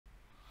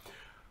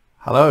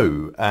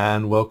Hello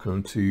and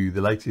welcome to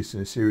the latest in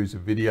a series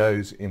of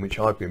videos in which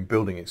I've been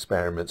building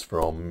experiments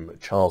from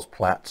Charles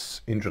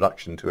Platt's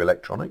Introduction to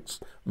Electronics,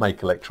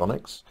 Make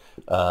Electronics.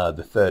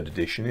 The third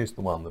edition is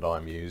the one that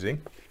I'm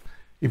using.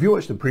 If you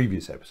watched the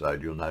previous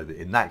episode, you'll know that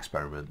in that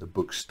experiment the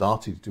book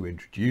started to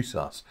introduce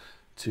us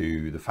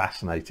to the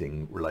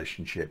fascinating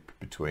relationship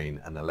between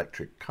an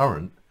electric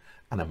current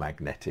and a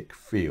magnetic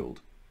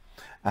field.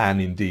 And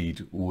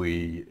indeed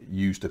we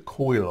used a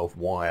coil of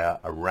wire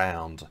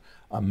around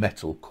a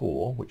metal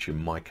core, which in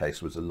my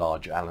case was a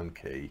large Allen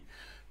key,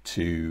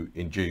 to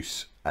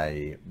induce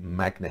a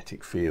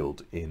magnetic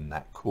field in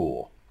that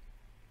core.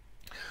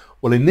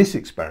 Well, in this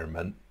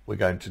experiment we're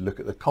going to look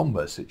at the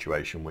converse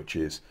situation, which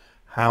is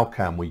how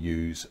can we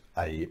use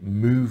a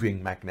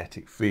moving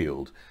magnetic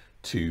field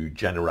to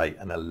generate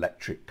an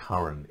electric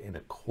current in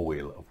a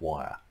coil of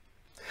wire.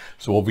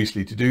 So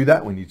obviously to do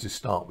that we need to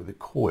start with a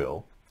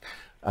coil.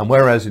 And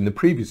whereas in the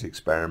previous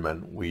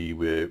experiment we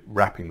were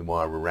wrapping the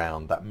wire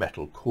around that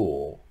metal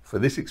core, for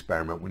this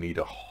experiment we need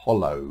a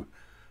hollow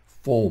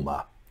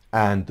former,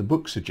 and the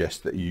book suggests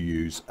that you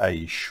use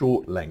a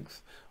short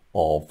length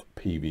of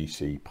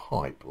PVC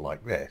pipe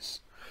like this.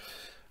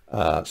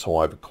 So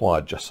I've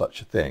acquired just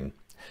such a thing.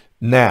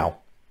 Now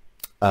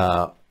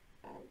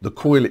the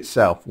coil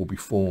itself will be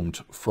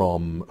formed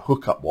from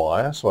hookup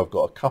wire, so I've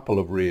got a couple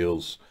of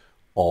reels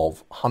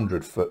of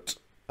 100-foot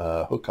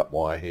hookup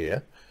wire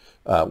here.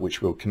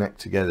 Which will connect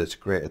together to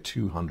create a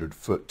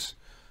 200-foot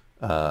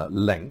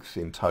length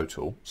in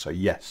total. So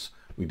yes,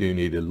 we do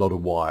need a lot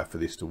of wire for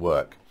this to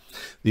work.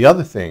 The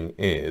other thing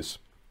is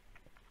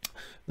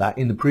that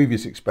in the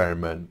previous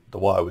experiment the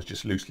wire was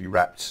just loosely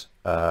wrapped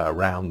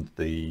around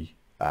the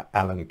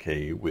Allen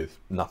key with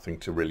nothing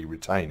to really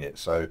retain it,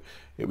 so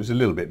it was a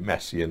little bit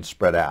messy and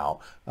spread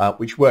out,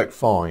 which worked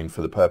fine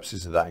for the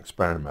purposes of that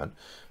experiment.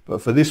 But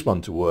for this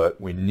one to work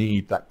we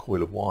need that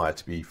coil of wire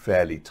to be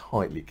fairly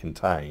tightly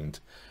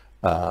contained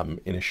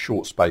in a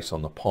short space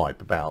on the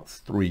pipe, about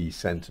 3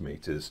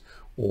 centimeters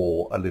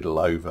or a little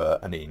over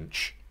an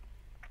inch.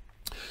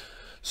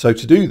 So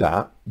to do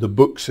that, the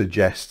book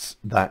suggests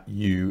that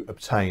you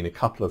obtain a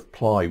couple of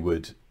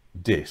plywood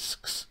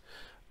discs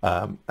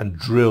and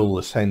drill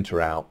the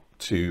center out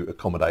to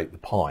accommodate the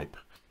pipe.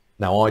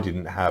 Now I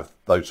didn't have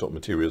those sort of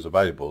materials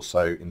available,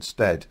 so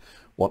instead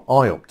what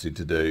I opted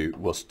to do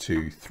was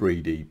to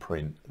 3D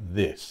print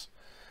this.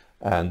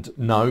 And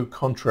no,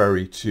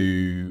 contrary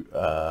to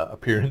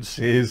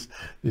appearances,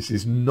 this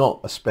is not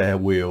a spare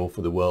wheel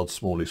for the world's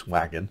smallest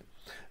wagon.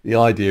 The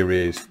idea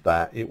is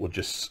that it will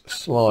just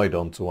slide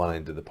onto one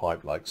end of the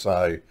pipe like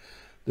so.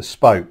 The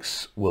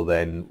spokes will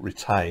then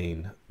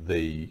retain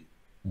the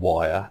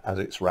wire as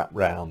it's wrapped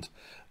round,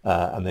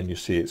 and then you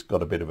see it's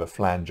got a bit of a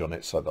flange on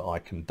it so that I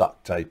can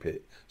duct tape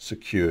it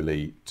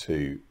securely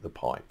to the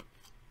pipe.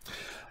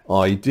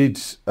 I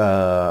did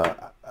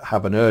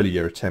have an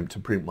earlier attempt to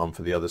print one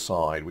for the other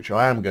side, which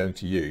I am going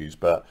to use,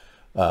 but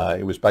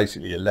it was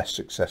basically a less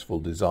successful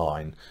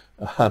design.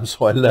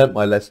 So I learnt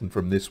my lesson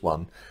from this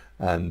one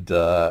and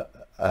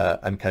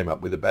came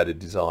up with a better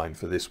design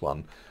for this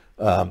one.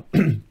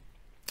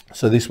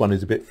 So this one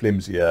is a bit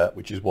flimsier,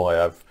 which is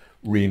why I've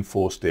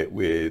reinforced it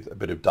with a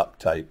bit of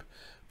duct tape,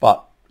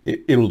 but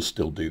it'll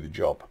still do the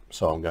job.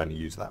 So I'm going to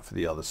use that for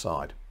the other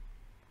side.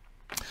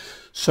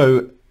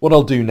 So what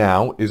I'll do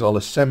now is I'll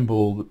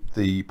assemble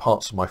the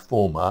parts of my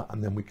former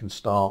and then we can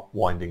start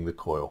winding the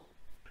coil.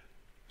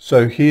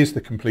 So here's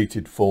the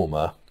completed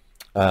former,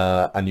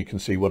 and you can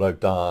see what I've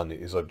done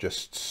is I've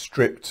just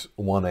stripped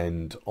one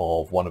end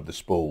of one of the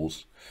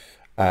spools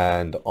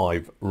and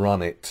I've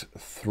run it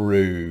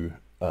through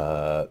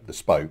the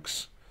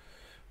spokes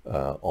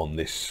on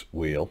this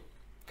wheel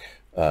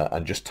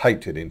and just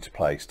taped it into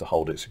place to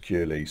hold it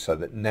securely, so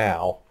that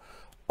now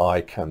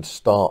I can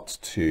start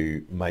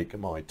to make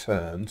my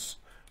turns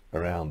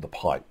around the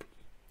pipe.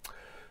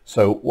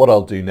 So what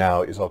I'll do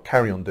now is I'll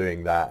carry on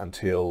doing that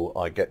until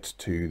I get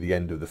to the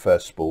end of the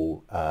first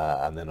spool,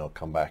 and then I'll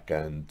come back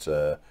and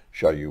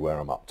show you where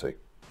I'm up to.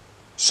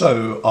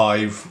 So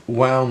I've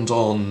wound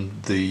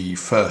on the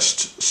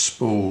first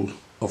spool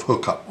of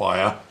hookup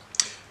wire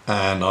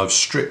and I've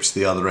stripped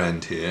the other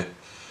end here.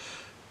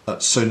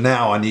 So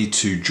now I need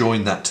to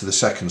join that to the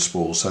second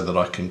spool so that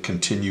I can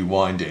continue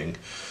winding.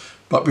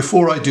 But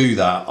before I do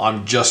that,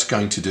 I'm just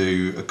going to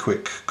do a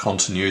quick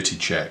continuity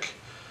check.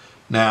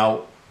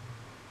 Now,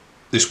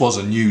 this was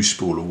a new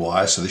spool of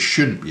wire, so there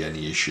shouldn't be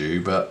any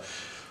issue, but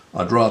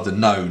I'd rather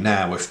know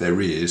now if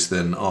there is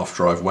than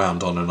after I've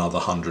wound on another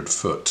 100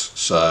 foot.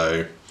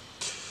 So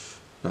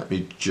let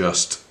me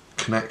just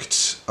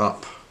connect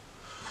up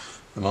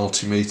the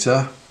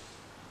multimeter.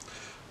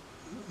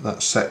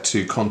 That's set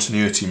to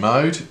continuity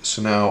mode.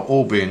 So now,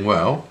 all being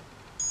well,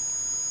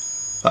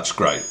 that's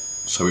great.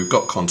 So we've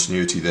got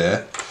continuity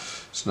there,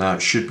 so now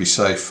it should be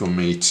safe for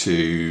me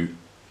to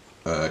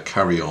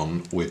carry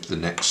on with the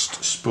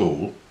next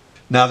spool.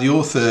 Now the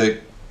author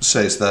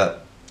says that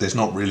there's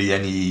not really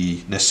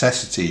any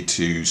necessity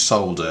to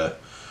solder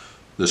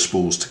the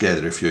spools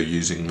together if you're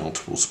using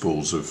multiple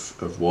spools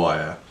of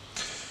wire.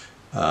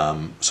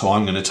 So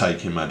I'm going to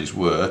take him at his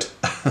word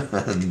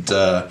and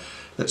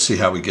let's see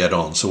how we get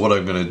on. So what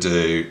I'm going to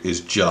do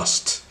is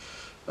just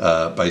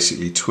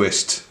basically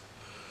twist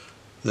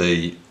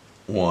the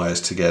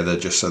wires together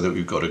just so that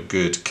we've got a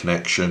good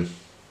connection,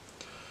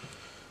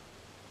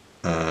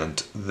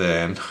 and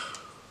then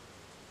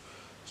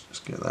let's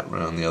just get that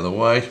round the other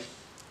way,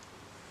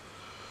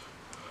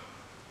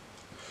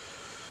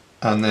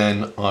 and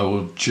then I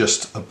will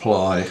just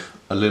apply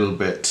a little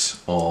bit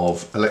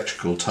of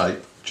electrical tape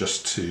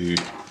just to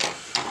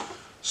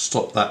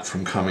stop that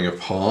from coming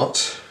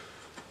apart.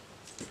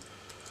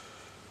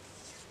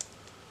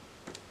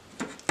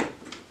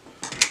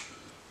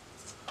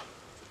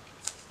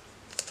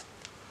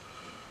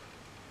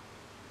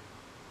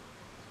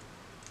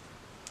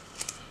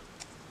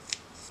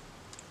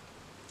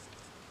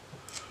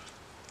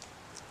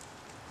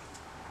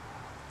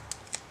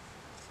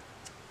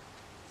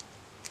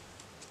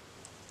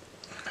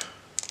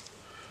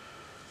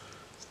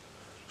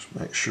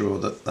 Make sure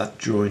that that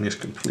join is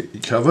completely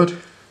covered.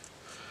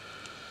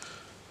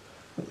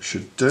 That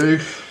should do.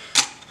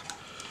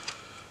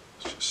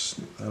 Let's just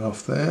snip that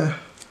off there.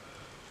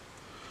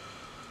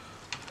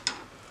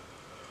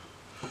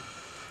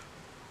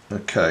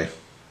 Okay,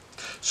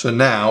 so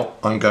now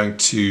I'm going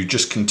to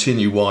just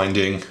continue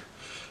winding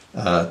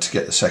to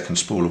get the second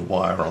spool of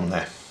wire on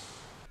there.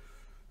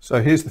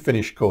 So here's the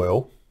finished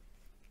coil,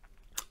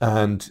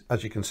 and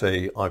as you can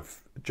see,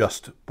 I've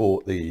just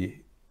brought the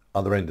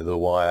other end of the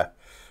wire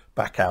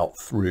back out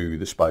through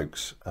the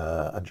spokes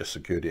and just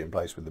secured it in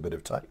place with a bit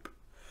of tape.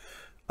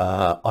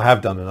 I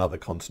have done another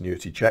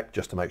continuity check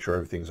just to make sure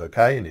everything's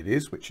okay, and it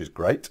is, which is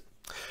great.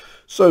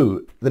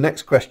 So the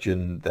next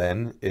question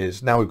then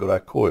is, now we've got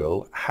our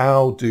coil,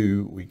 how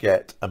do we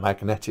get a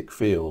magnetic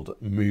field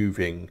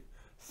moving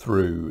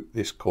through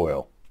this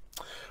coil?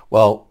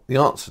 Well, the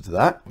answer to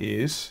that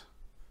is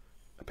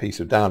a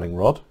piece of dowling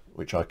rod,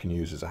 which I can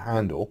use as a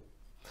handle.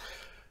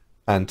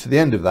 And to the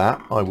end of that,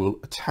 I will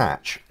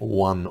attach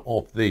one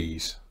of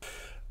these.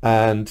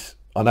 And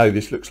I know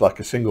this looks like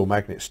a single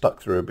magnet stuck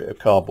through a bit of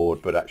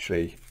cardboard, but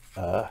actually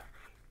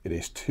it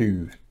is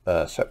two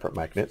separate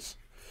magnets,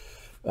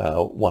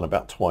 one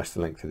about twice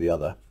the length of the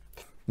other.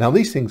 Now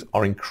these things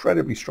are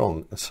incredibly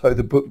strong, and so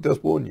the book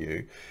does warn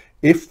you,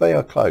 if they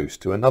are close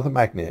to another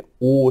magnet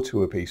or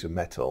to a piece of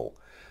metal,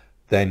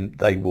 then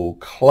they will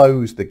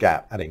close the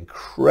gap at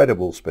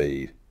incredible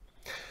speed.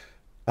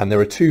 And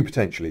there are two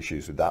potential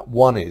issues with that.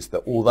 One is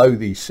that although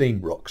these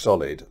seem rock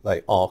solid,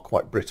 they are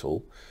quite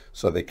brittle,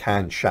 so they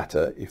can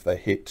shatter if they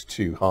hit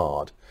too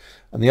hard.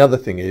 And the other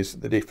thing is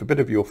that if a bit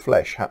of your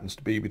flesh happens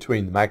to be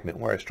between the magnet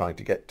and where it's trying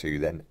to get to,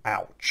 then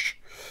ouch,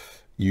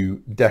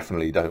 you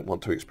definitely don't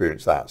want to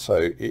experience that. So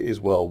it is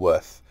well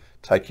worth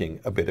taking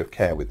a bit of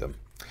care with them.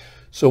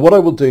 So what I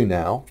will do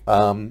now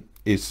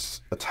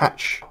is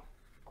attach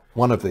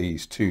one of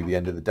these to the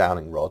end of the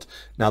dowling rod.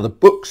 Now the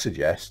book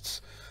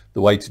suggests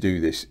the way to do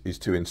this is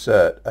to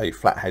insert a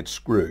flathead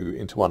screw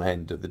into one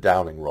end of the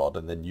dowling rod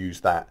and then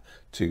use that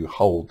to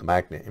hold the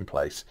magnet in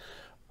place.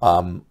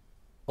 I'm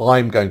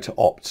going to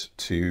opt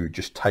to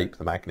just tape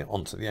the magnet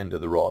onto the end of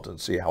the rod and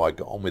see how I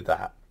got on with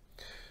that.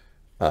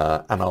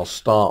 And I'll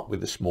start with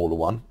the smaller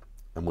one,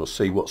 and we'll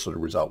see what sort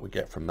of result we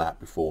get from that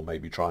before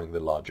maybe trying the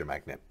larger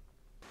magnet.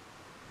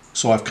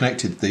 So I've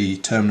connected the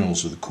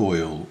terminals of the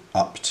coil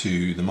up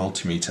to the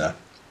multimeter,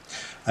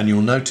 and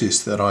you'll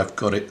notice that I've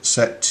got it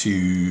set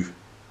to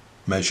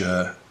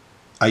measure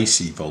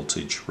AC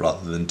voltage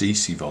rather than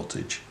DC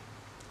voltage,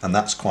 and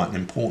that's quite an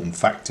important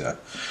factor,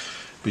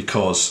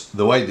 because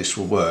the way this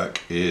will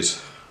work is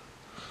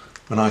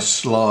when I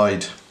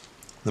slide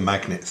the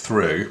magnet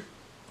through,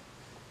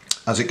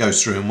 as it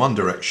goes through in one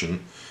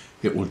direction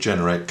it will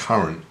generate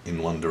current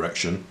in one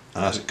direction,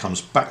 and as it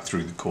comes back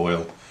through the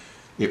coil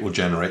it will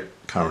generate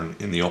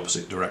current in the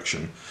opposite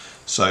direction.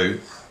 So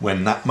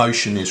when that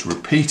motion is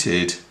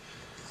repeated,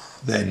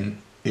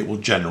 then it will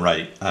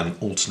generate an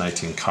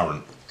alternating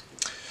current.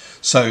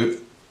 So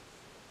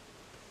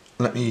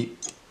let me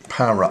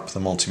power up the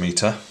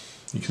multimeter.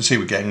 You can see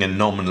we're getting a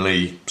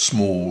nominally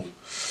small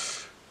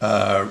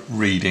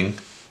reading,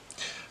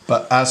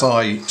 but as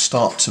I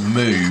start to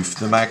move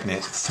the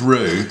magnet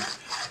through,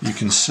 you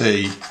can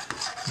see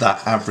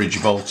that average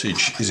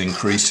voltage is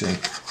increasing,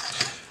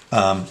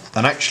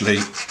 and actually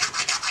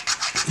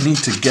you need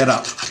to get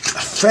up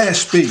a fair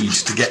speed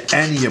to get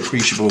any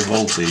appreciable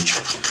voltage.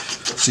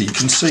 So you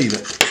can see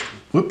that,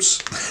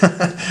 whoops,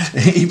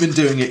 even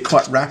doing it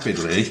quite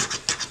rapidly,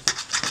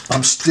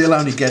 I'm still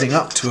only getting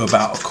up to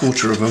about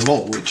 1/4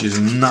 volt, which is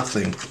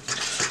nothing.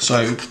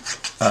 So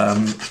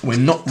we're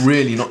not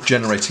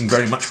generating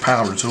very much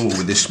power at all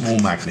with this small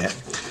magnet.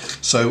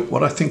 So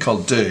what I think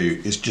I'll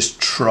do is just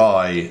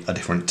try a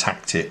different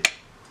tactic.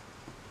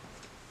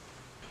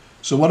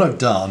 So what I've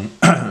done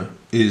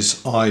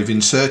is I've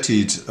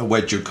inserted a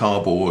wedge of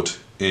cardboard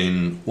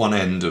in one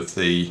end of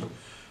the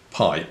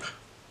pipe,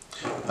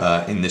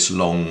 in this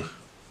long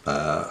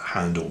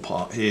handle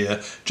part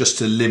here, just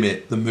to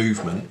limit the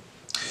movement.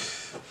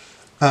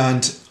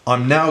 And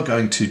I'm now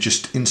going to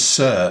just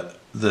insert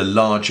the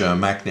larger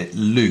magnet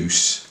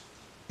loose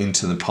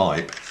into the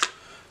pipe,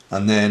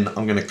 And then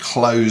I'm going to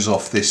close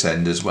off this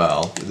end as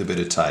well with a bit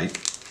of tape,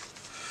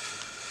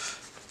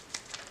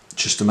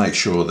 just to make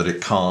sure that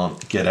it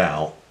can't get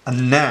out.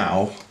 And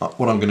now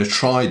what I'm going to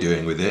try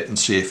doing with it and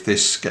see if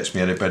this gets me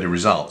any better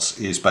results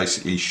is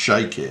basically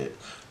shake it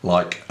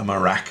like a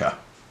maraca.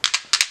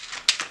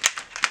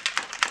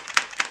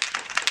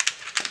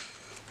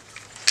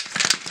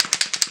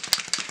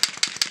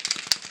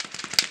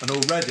 And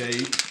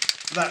already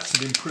that's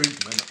an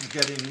improvement. I'm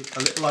getting a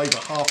little over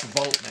half a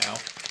volt now.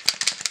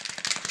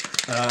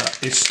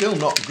 It's still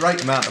not a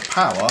great amount of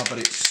power, but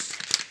it's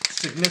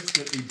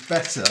significantly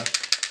better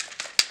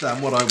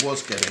than what I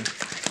was getting.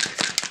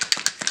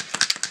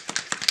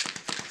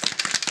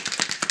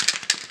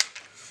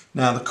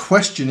 Now the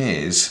question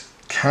is,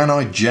 can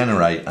I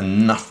generate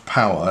enough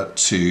power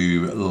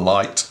to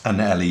light an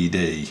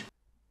LED?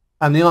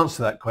 And the answer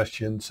to that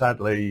question,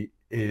 sadly,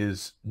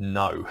 is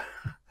no.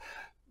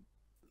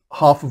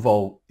 Half a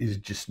volt is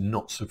just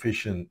not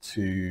sufficient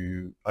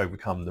to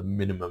overcome the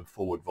minimum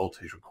forward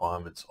voltage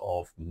requirements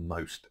of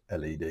most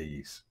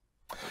LEDs.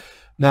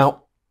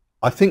 Now,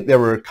 I think there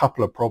are a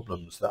couple of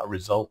problems that are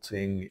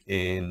resulting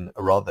in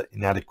a rather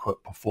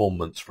inadequate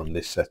performance from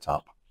this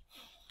setup.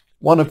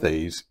 One of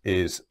these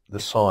is the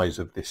size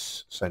of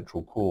this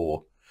central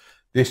core.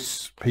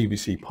 This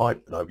PVC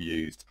pipe that I've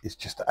used is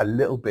just a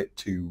little bit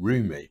too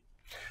roomy.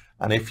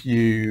 And if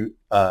you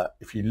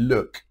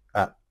look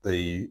at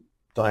the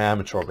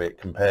diameter of it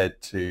compared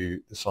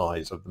to the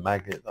size of the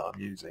magnet that I'm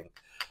using,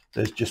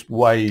 there's just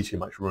way too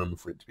much room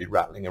for it to be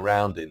rattling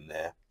around in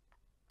there.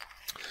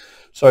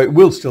 So it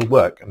will still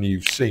work, and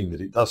you've seen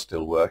that it does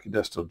still work. It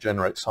does still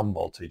generate some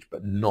voltage,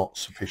 but not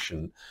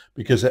sufficient,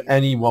 because at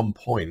any one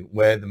point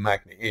where the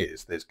magnet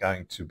is, there's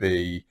going to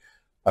be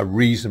a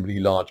reasonably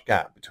large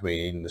gap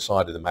between the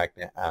side of the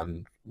magnet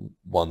and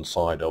one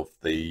side of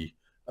the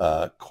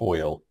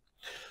coil.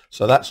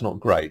 So that's not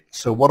great.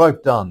 So what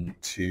I've done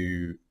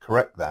to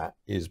correct that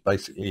is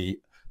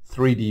basically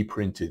 3D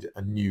printed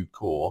a new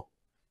core.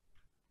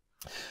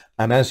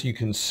 And as you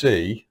can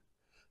see,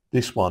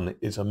 this one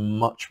is a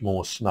much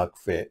more snug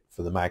fit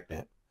for the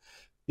magnet.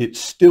 It's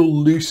still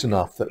loose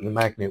enough that the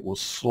magnet will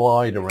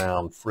slide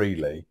around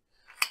freely,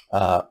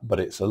 but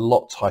it's a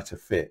lot tighter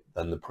fit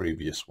than the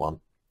previous one.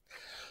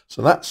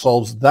 So that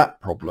solves that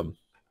problem.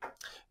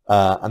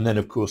 And then,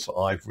 of course,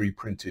 I've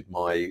reprinted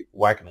my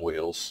wagon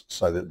wheels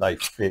so that they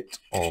fit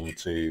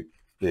onto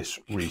this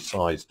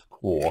resized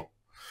core.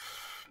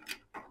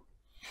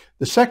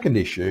 The second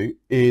issue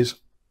is,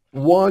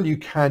 while you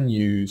can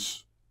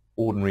use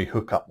ordinary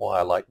hookup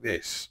wire like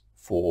this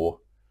for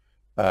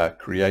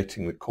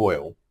creating the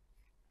coil,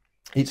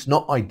 it's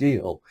not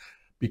ideal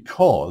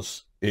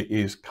because it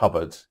is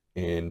covered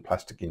in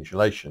plastic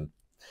insulation.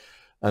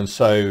 And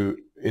so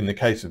in the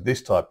case of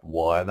this type of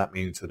wire, that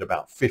means that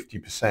about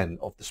 50%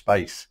 of the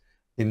space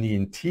in the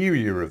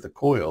interior of the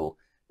coil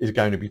is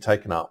going to be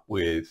taken up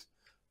with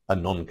a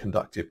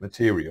non-conductive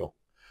material.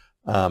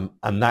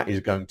 And that is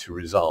going to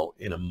result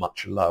in a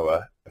much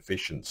lower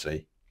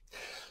efficiency.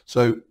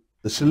 So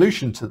the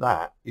solution to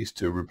that is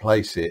to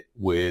replace it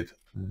with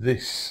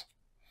this.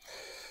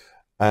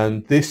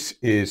 And this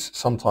is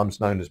sometimes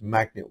known as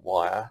magnet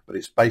wire, but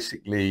it's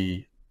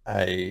basically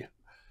a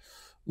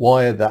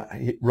wire that,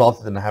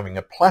 rather than having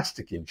a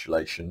plastic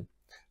insulation,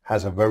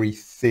 has a very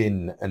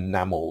thin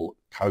enamel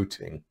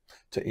coating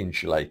to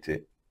insulate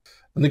it.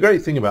 And the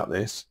great thing about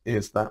this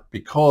is that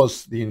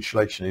because the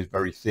insulation is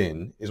very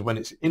thin, is when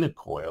it's in a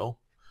coil,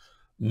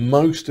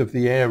 most of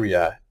the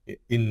area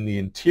in the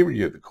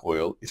interior of the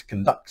coil is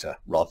conductor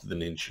rather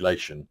than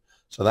insulation.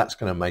 So that's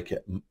going to make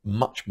it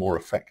much more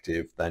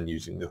effective than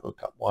using the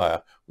hookup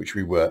wire, which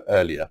we were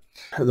earlier.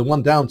 The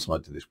one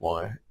downside to this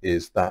wire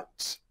is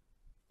that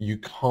you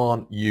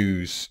can't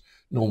use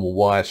normal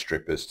wire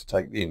strippers to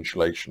take the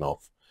insulation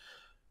off.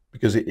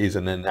 Because it is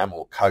an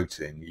enamel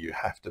coating, you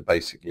have to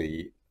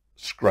basically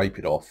scrape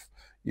it off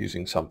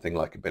using something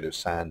like a bit of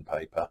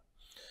sandpaper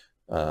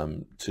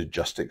to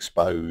just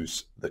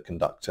expose the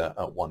conductor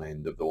at one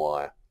end of the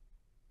wire.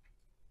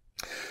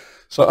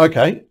 So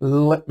okay,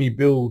 let me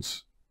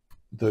build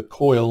the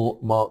coil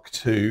Mark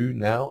II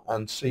now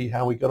and see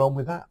how we got on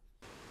with that.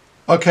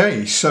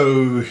 Okay,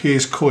 so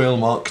here's coil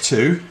Mark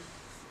II.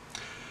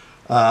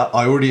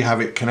 I already have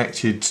it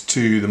connected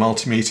to the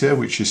multimeter,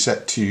 which is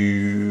set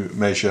to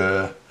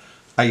measure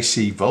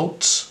AC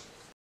volts.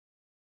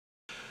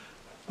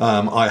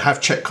 I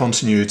have checked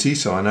continuity,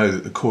 so I know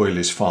that the coil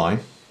is fine.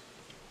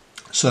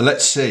 So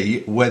let's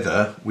see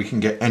whether we can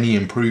get any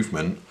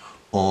improvement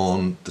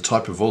on the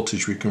type of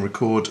voltage we can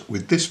record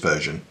with this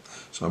version.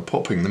 So I'm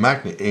popping the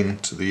magnet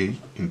into the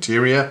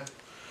interior,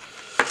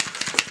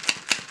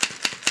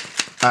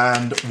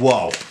 and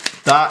wow,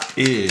 that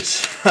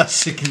is a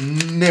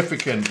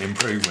significant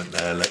improvement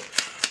there. Look,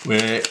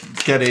 we're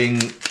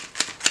getting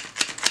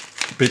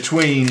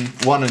between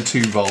 1 and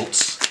 2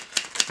 volts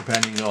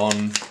depending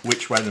on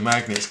which way the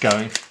magnet's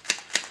going,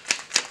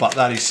 but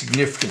that is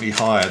significantly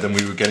higher than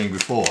we were getting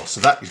before, so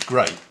that is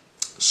great.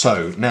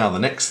 So now the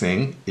next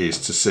thing is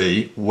to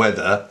see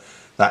whether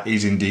that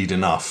is indeed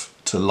enough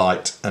to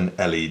light an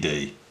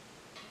LED.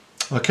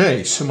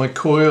 Okay, so my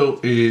coil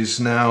is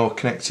now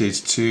connected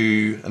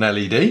to an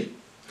LED.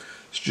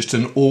 It's just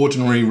an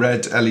ordinary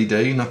red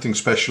LED, nothing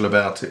special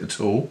about it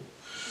at all.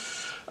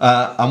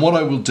 And what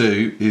I will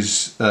do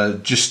is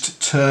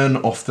just turn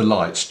off the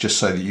lights just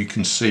so that you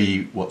can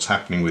see what's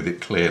happening with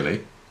it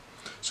clearly.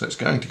 So it's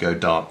going to go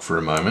dark for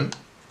a moment.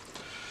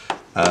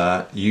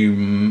 You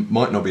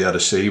might not be able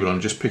to see, but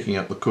I'm just picking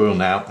up the coil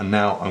now, and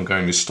now I'm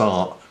going to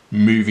start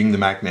moving the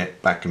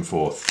magnet back and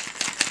forth.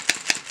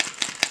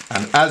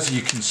 And as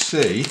you can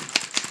see,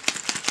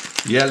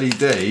 the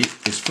LED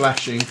is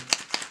flashing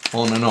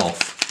on and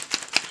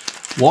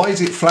off. Why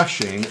is it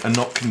flashing and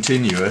not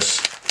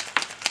continuous?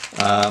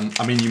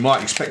 I mean, you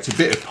might expect a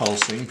bit of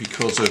pulsing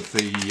because of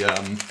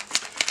the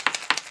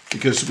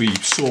because we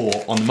saw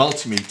on the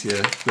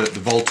multimeter that the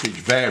voltage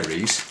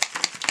varies,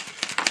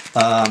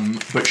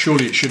 but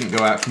surely it shouldn't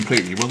go out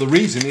completely. Well, the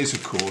reason is,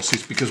 of course,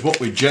 is because what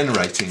we're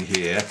generating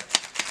here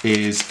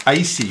is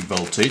AC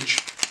voltage,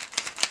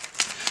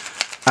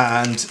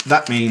 and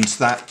that means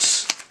that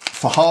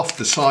for half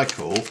the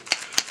cycle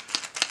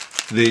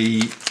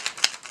the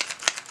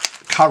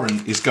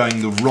current is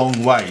going the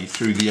wrong way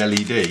through the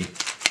LED.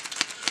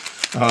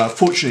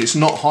 Fortunately, it's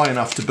not high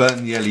enough to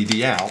burn the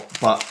LED out,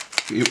 but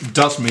it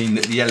does mean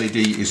that the LED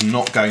is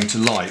not going to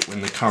light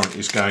when the current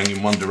is going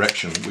in one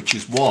direction, which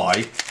is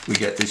why we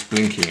get this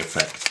blinking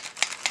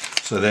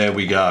effect. So there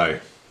we go.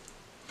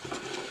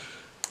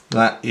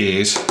 That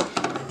is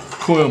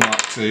coil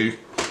Mark II,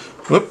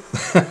 whoop,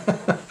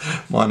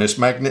 minus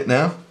magnet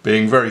now,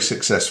 being very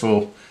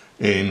successful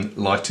in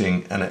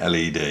lighting an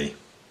LED.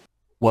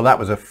 Well, that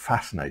was a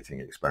fascinating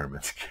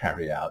experiment to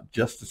carry out,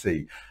 just to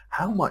see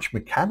how much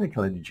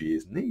mechanical energy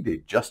is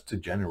needed just to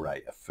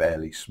generate a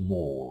fairly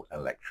small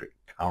electric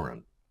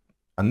current.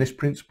 And this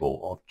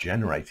principle of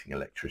generating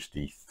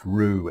electricity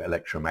through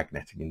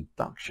electromagnetic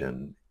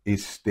induction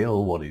is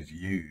still what is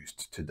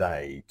used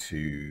today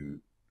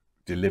to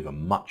deliver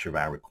much of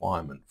our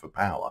requirement for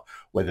power,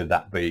 whether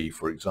that be,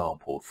 for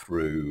example,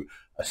 through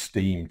a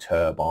steam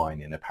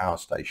turbine in a power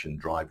station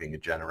driving a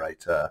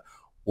generator,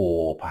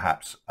 or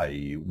perhaps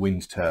a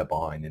wind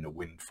turbine in a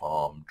wind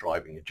farm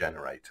driving a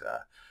generator.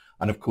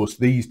 And of course,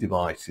 these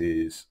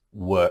devices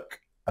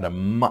work at a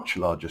much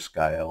larger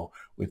scale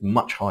with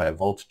much higher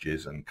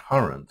voltages and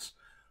currents,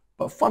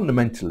 but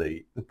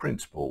fundamentally the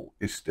principle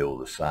is still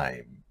the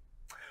same.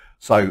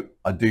 So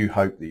I do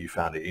hope that you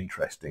found it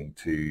interesting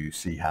to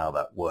see how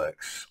that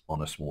works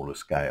on a smaller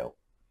scale.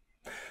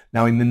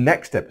 Now, in the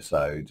next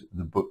episode,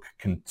 the book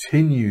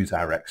continues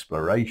our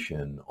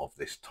exploration of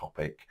this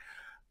topic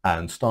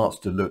and starts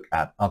to look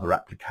at other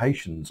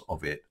applications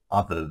of it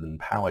other than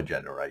power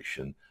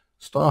generation,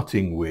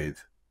 starting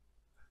with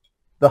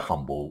the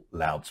humble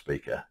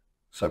loudspeaker.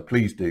 So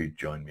please do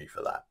join me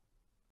for that.